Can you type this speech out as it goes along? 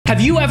Have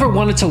you ever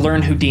wanted to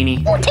learn Houdini?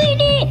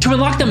 Houdini! To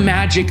unlock the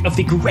magic of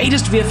the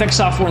greatest VFX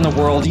software in the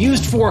world,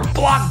 used for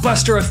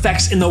blockbuster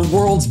effects in the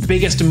world's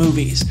biggest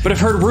movies, but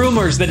have heard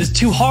rumors that it's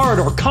too hard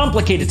or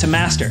complicated to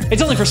master.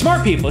 It's only for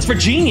smart people, it's for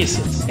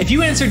geniuses. If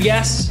you answered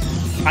yes,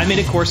 I made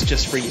a course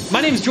just for you. My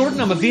name's Jordan,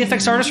 I'm a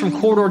VFX artist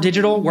from Corridor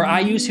Digital, where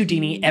I use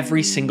Houdini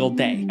every single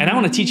day. And I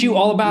want to teach you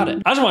all about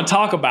it. I just want to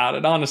talk about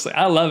it, honestly.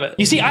 I love it.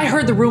 You see, I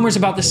heard the rumors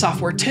about this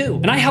software too,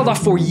 and I held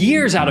off for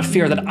years out of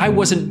fear that I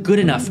wasn't good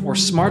enough or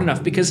smart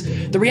enough, because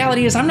the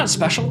reality is I'm not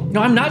special.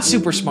 No, I'm not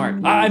super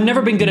smart. I've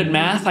never been good at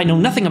math. I know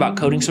nothing about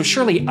coding, so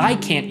surely I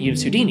can't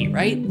use Houdini,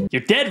 right?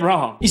 You're dead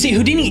wrong. You see,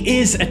 Houdini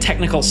is a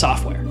technical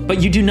software,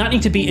 but you do not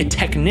need to be a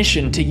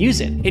technician to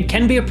use it. It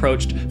can be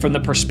approached from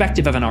the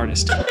perspective of an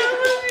artist.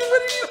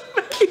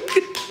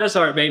 That's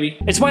all right, baby.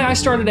 It's why I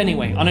started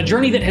anyway, on a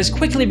journey that has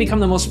quickly become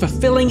the most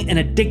fulfilling and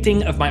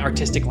addicting of my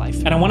artistic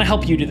life. And I want to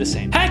help you do the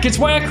same. Heck, it's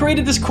why I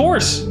created this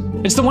course.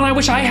 It's the one I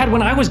wish I had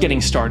when I was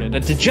getting started, a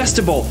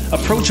digestible,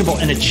 approachable,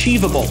 and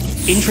achievable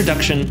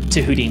introduction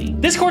to Houdini.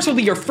 This course will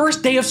be your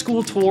first day of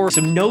school tour,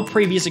 so no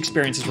previous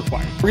experience is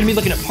required. We're gonna be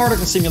looking at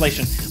particle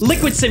simulation,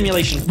 liquid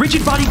simulation,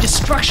 rigid body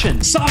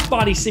destruction, soft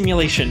body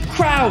simulation,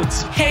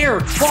 crowds, hair,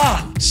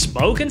 cloth,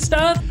 smoke and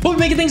stuff. We'll be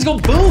making things go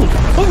boom.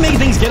 We'll be making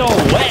things get all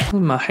wet.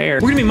 My hair.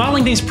 We're gonna be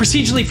modeling things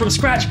procedurally from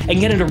scratch and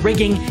get into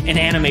rigging and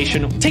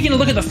animation, taking a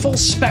look at the full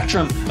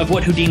spectrum of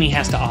what Houdini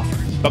has to offer.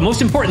 But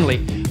most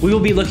importantly, we will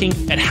be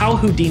looking at how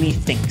Houdini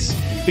thinks,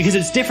 because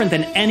it's different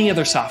than any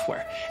other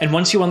software. And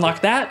once you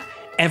unlock that,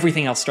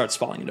 everything else starts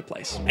falling into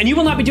place. And you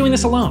will not be doing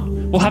this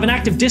alone. We'll have an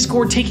active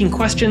Discord taking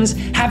questions,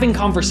 having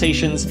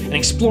conversations, and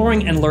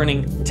exploring and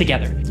learning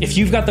together. If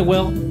you've got the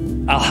will,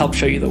 I'll help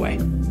show you the way.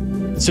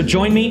 So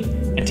join me,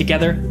 and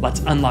together,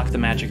 let's unlock the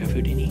magic of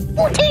Houdini.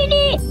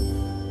 Houdini!